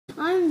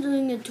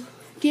doing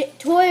a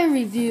toy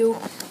review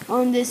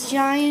on this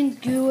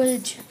giant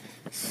Gooage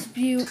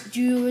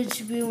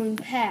Spewing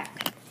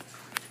pack.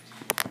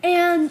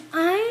 And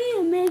I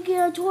am making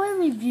a toy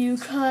review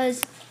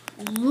because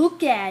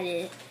look at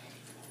it.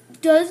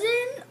 Don't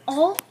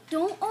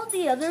all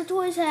the other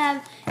toys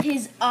have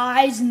his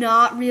eyes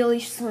not really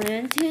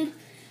slanted?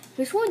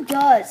 This one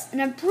does,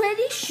 and I'm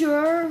pretty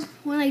sure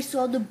when I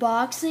saw the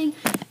boxing,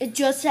 it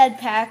just had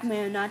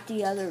Pac-Man, not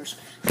the others.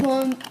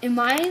 So am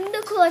I in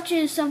the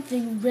collection of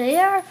something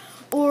rare,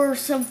 or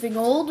something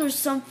old, or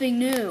something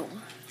new?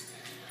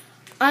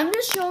 I'm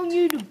just showing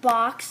you the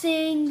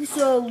boxing,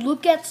 so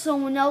look at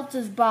someone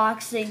else's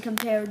boxing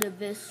compared to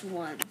this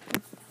one.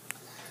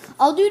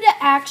 I'll do the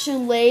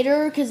action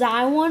later because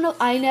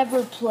I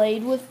never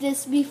played with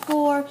this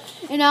before,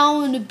 and I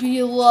want the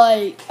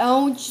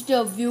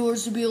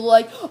viewers to be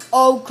like,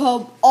 oh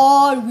come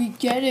on, we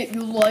get it,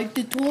 you like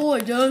the toy,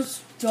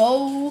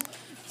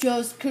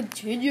 just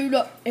continue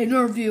the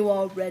interview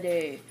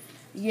already.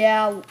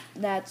 Yeah,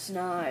 that's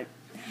not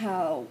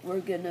how we're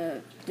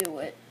gonna do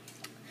it.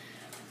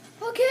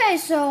 Okay,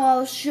 so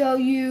I'll show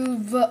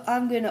you,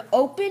 I'm going to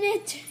open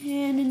it,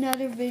 and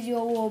another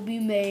video will be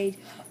made,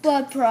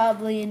 but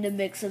probably in the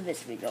mix of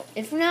this video.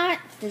 If not,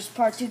 there's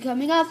part 2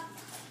 coming up,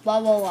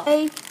 blah, blah, blah.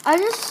 Okay,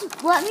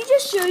 let me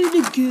just show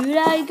you the goo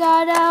that I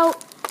got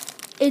out.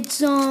 It's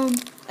still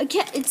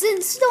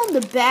in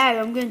the bag,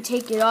 I'm going to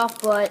take it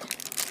off, but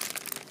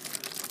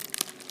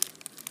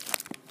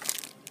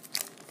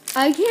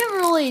I can't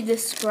really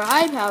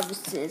describe how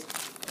this is.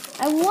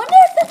 I wonder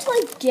if it's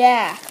like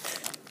gas.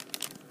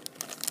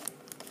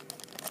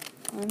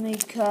 Let me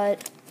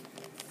cut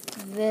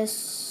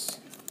this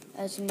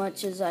as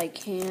much as I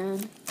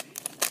can.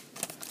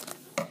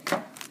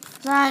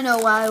 I know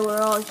why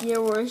we're all here.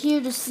 We're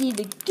here to see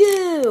the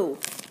goo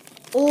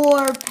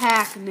or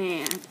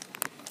Pac-Man.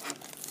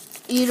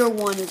 Either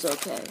one is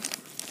okay.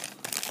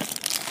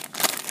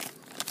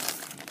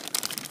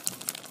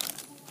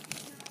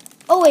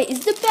 Oh wait,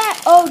 is the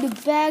bag? Oh, the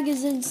bag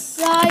is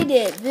inside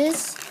it.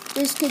 This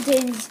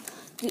contains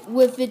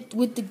with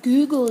the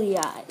googly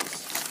eyes.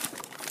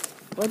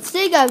 Let's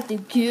take out the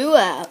goo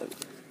out.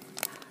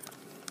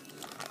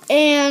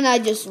 And I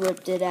just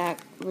ripped the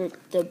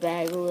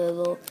bag a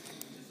little.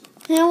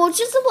 And well, it's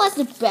just a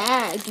plastic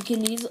bag.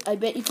 I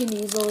bet you can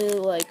easily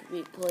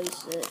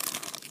replace it.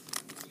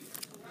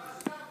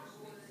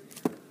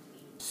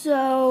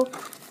 So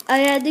I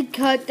had to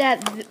cut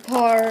that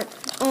part.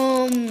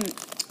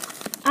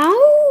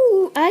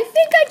 I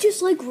think I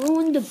just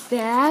ruined the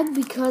bag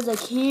because I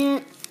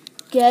can't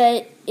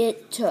get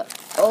it to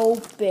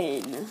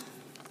open.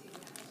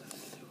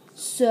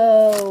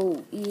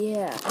 So,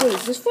 yeah. Wait,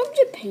 is this from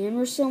Japan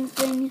or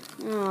something?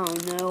 Oh,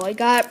 no. I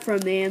got it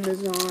from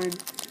Amazon.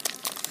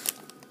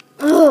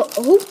 Oh,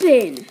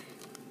 open!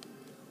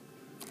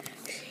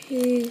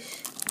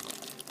 Jeez.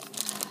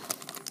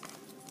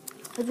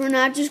 But we're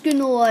not just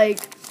gonna,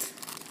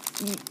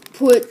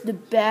 put the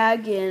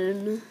bag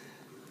in.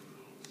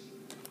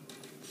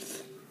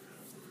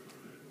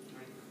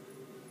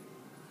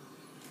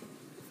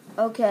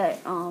 Okay,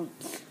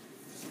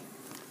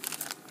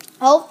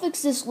 I'll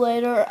fix this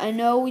later. I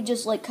know we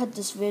just cut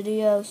this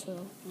video,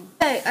 so.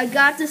 Okay, I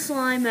got the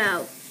slime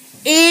out.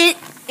 It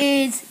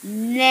is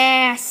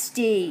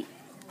nasty.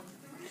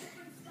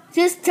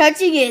 Just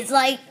touching it, it's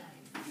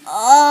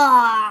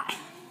ah.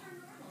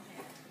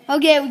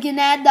 Okay, we can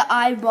add the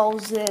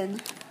eyeballs in.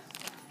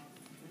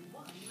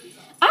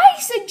 I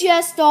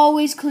suggest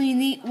always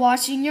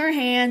washing your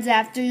hands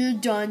after you're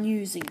done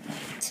using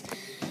it.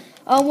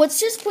 Let's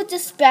just put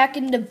this back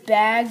in the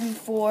bag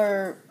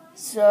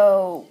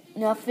so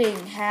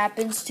nothing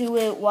happens to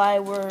it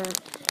while we're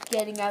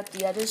getting out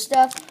the other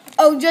stuff.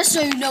 Oh, just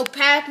so you know,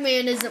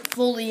 Pac-Man isn't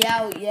fully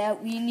out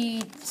yet. We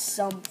need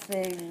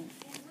something.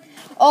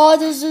 Oh,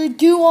 there's a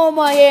goo on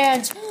my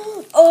hands.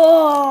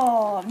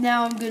 Oh,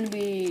 now I'm going to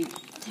be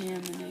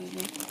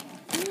contaminated.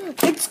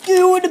 It's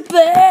goo in the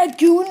bag,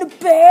 goo in the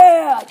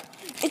bag.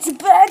 It's a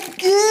bag of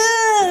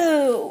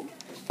goo.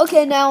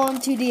 Okay, now on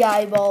to the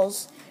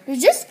eyeballs. They're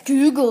just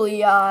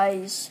googly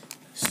eyes.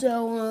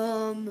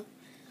 So,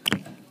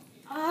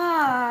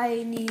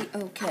 I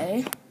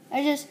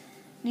just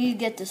need to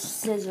get the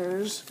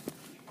scissors.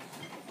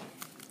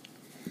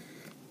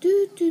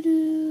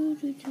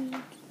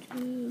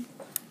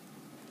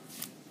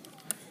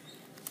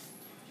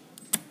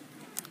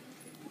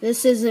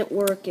 This isn't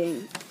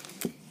working.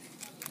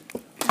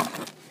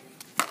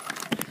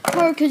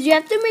 Because you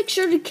have to make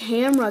sure the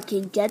camera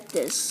can get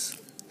this.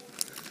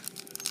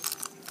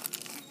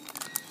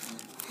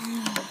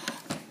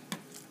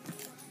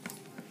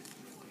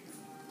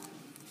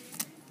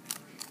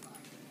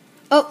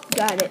 Oh,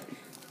 got it.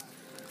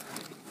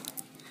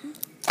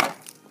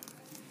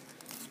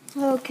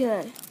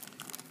 Okay.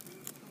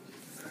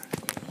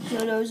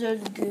 So those are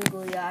the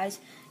googly eyes.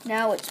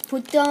 Now let's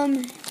put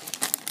them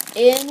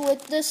in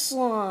with the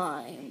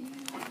slime.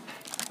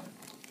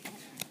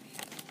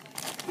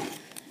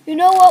 You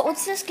know what?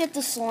 Let's just get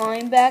the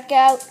slime back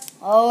out.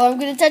 Oh, I'm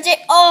going to touch it.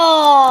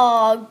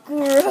 Oh,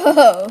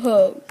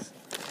 gross.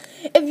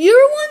 If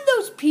you're one of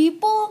those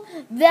people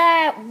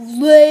that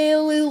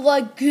really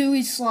like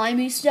gooey,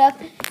 slimy stuff,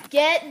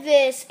 get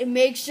this and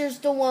make sure it's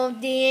the one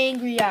with the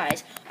angry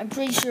eyes. I'm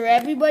pretty sure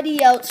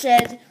everybody else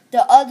said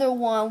the other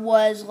one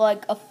was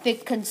like a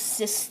thick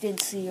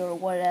consistency or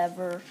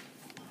whatever.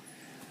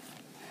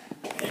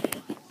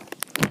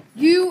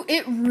 You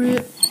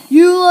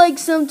like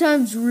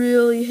sometimes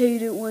really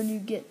hate it when you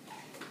get.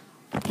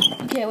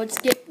 Okay, let's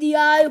get the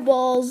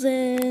eyeballs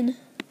in.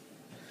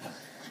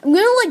 I'm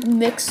gonna like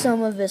mix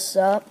some of this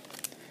up.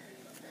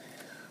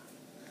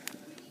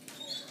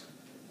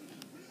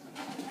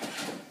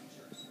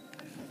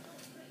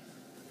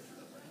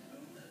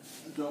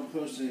 Don't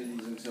post any of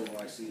these until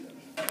I see them.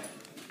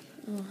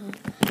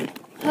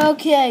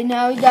 Okay,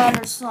 now we got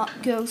our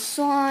ghost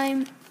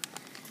slime.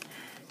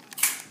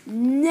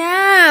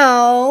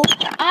 Now,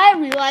 I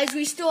realize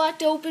we still have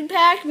to open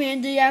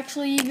Pac-Man to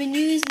actually even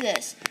use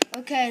this.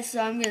 Okay,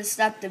 so I'm going to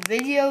stop the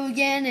video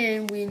again,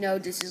 and we know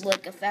this is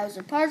like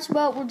 1,000 parts,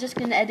 but we're just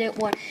going to edit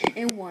one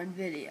in one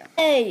video.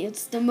 Hey,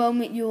 it's the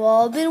moment you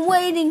all been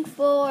waiting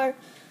for.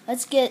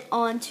 Let's get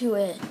on to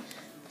it.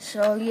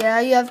 So, yeah,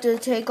 you have to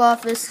take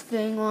off this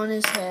thing on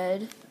his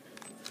head.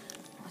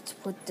 Let's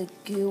put the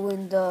goo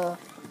in the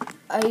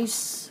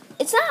ice.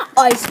 It's not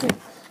ice cream.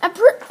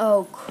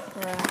 Oh,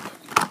 crap.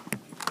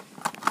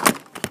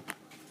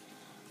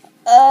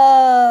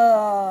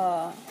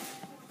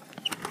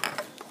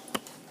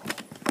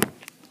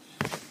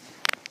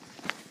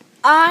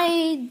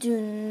 I do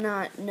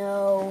not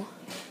know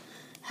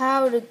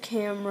how the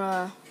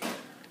camera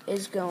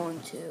is going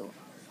to.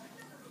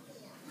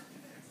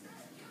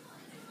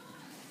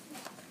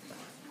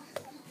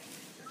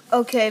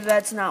 Okay,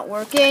 that's not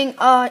working.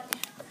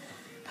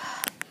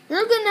 You're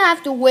gonna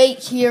have to wait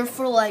here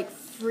for like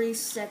 3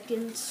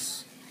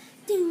 seconds.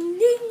 Ding,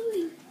 ding,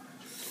 ding.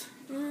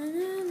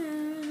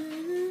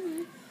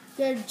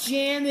 Gotta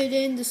jam it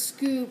in the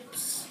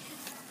scoops,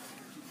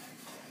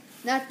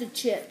 not the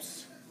chips.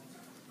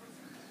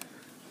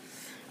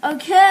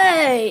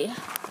 Okay.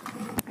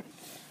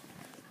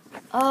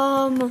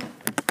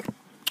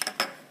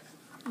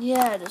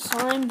 Yeah, the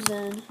slime's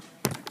in.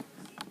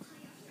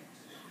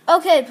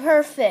 Okay,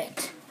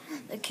 perfect.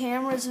 The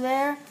camera's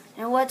there,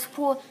 and let's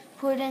put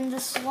in the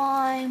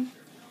slime.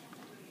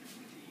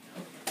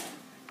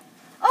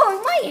 Oh,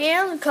 is my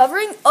hand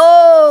covering?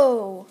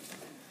 Oh,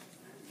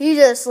 he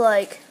just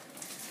like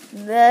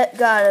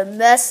got a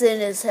mess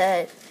in his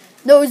head.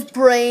 No, his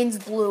brains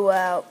blew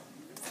out.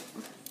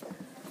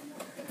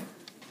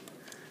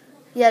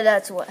 Yeah,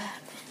 that's what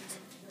happened.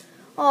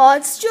 Oh,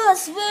 it's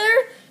just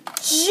there.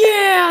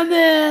 Jam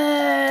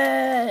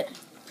it!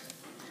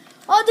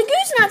 Oh, the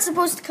goo's not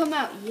supposed to come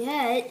out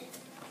yet.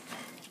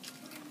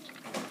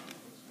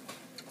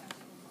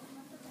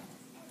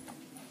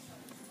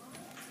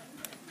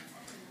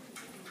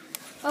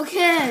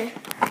 Okay.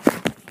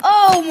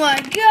 Oh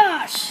my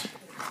gosh.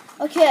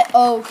 Okay,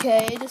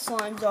 the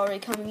slime's already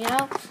coming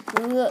out.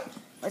 Look,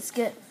 let's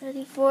get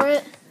ready for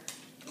it.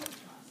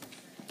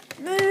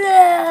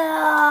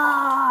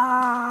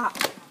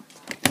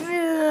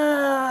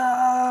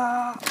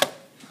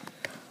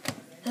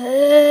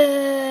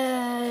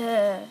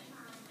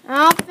 I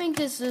don't think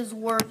this is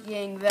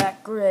working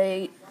that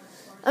great.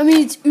 I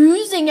mean, it's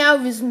oozing out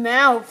of his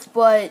mouth,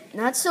 but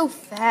not so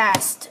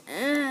fast.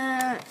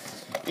 Let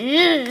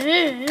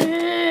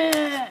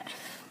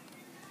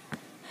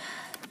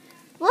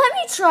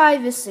me try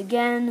this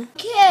again.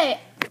 Okay,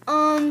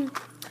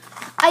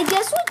 I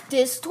guess with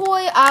this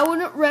toy, I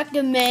wouldn't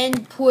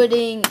recommend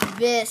putting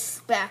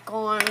this back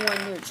on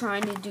when you're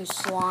trying to do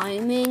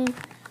sliming.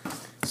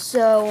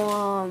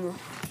 So,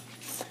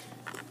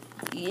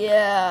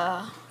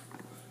 yeah.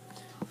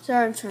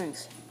 Sorry, I'm trying to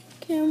see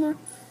the camera.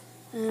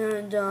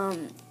 And,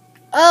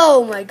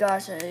 oh my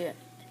gosh, okay.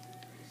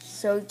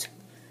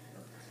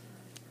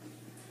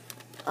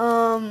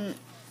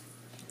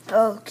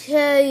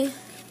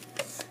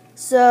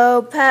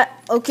 So,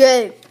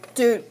 okay,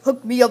 dude,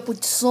 hook me up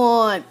with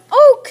slime.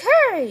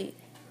 Okay.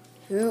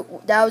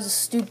 That was the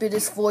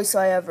stupidest voice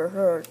I ever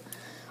heard.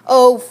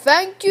 Oh,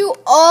 thank you.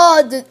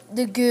 Oh,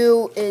 the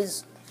goo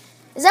is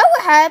that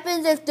what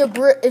happens if the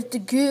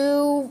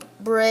goo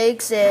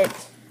breaks it?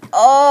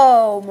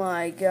 Oh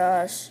my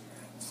gosh.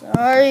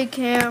 Sorry,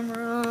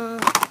 camera.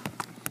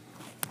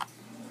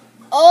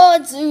 Oh,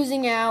 it's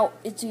oozing out.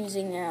 It's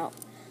oozing out.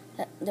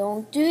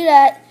 Don't do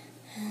that.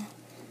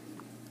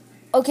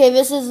 Okay,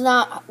 this is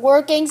not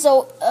working,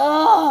 so,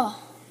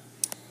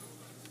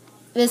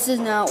 this is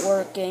not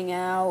working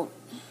out.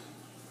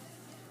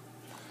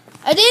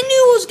 I didn't know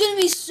it was going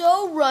to be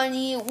so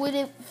runny, it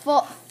wouldn't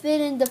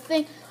fit in the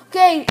thing.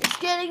 Okay, it's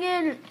getting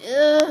in.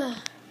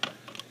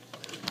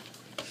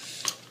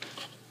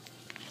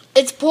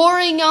 It's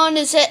pouring on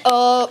his head.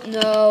 Oh,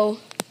 no.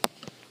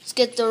 Let's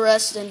get the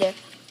rest in there.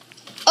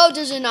 Oh,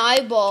 there's an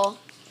eyeball.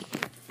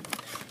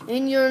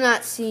 And you're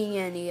not seeing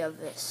any of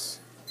this.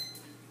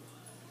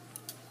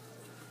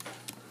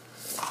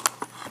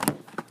 I'm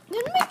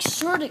gonna make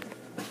sure to.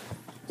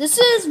 This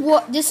is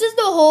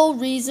the whole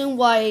reason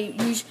why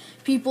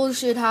people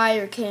should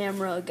hire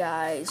camera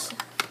guys.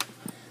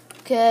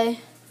 Okay.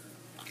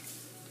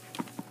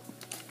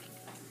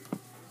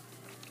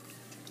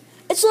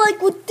 It's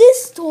like with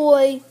this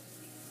toy,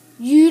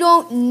 you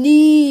don't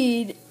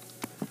need...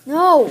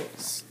 No.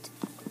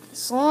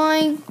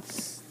 Slime,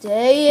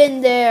 stay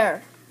in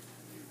there.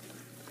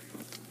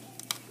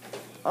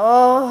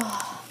 Oh,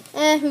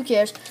 who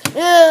cares?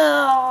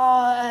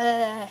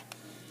 I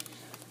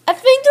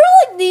think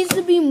there needs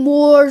to be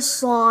more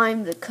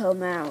slime to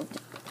come out.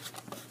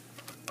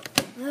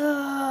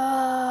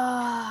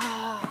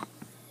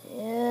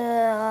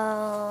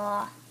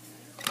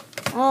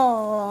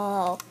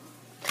 Oh.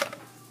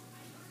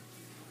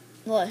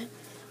 What?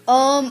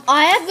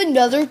 I have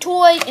another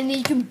toy, and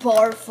you can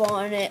barf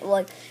on it,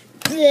 like,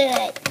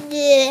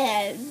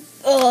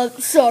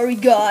 sorry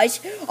guys,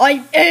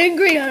 I'm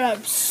angry and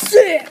I'm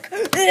sick.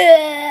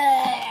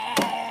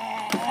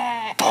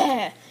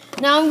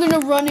 Now I'm gonna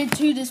run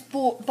into this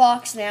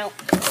box now.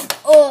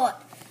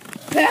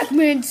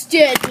 Pac-Man's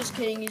dead. Just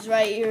kidding, he's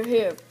right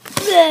here.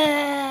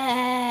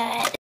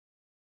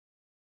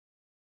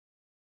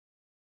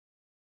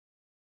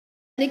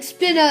 Next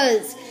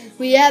spinners,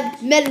 we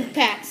have Metal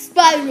Pack,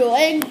 Spiral,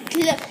 and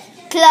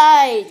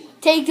Clyde.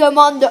 Take them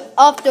off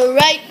the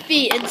right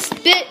feet and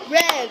spit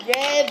red,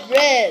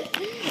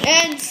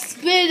 and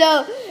spin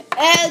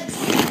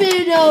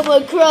them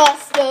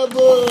across the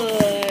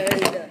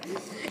board.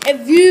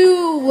 If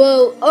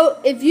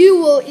you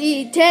will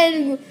eat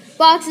 10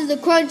 boxes of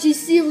crunchy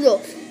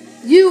cereal,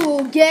 you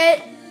will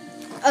get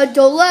a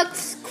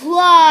deluxe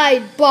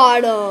Clyde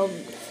bottom.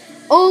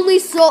 Only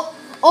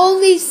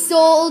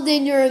sold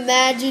in your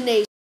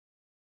imagination.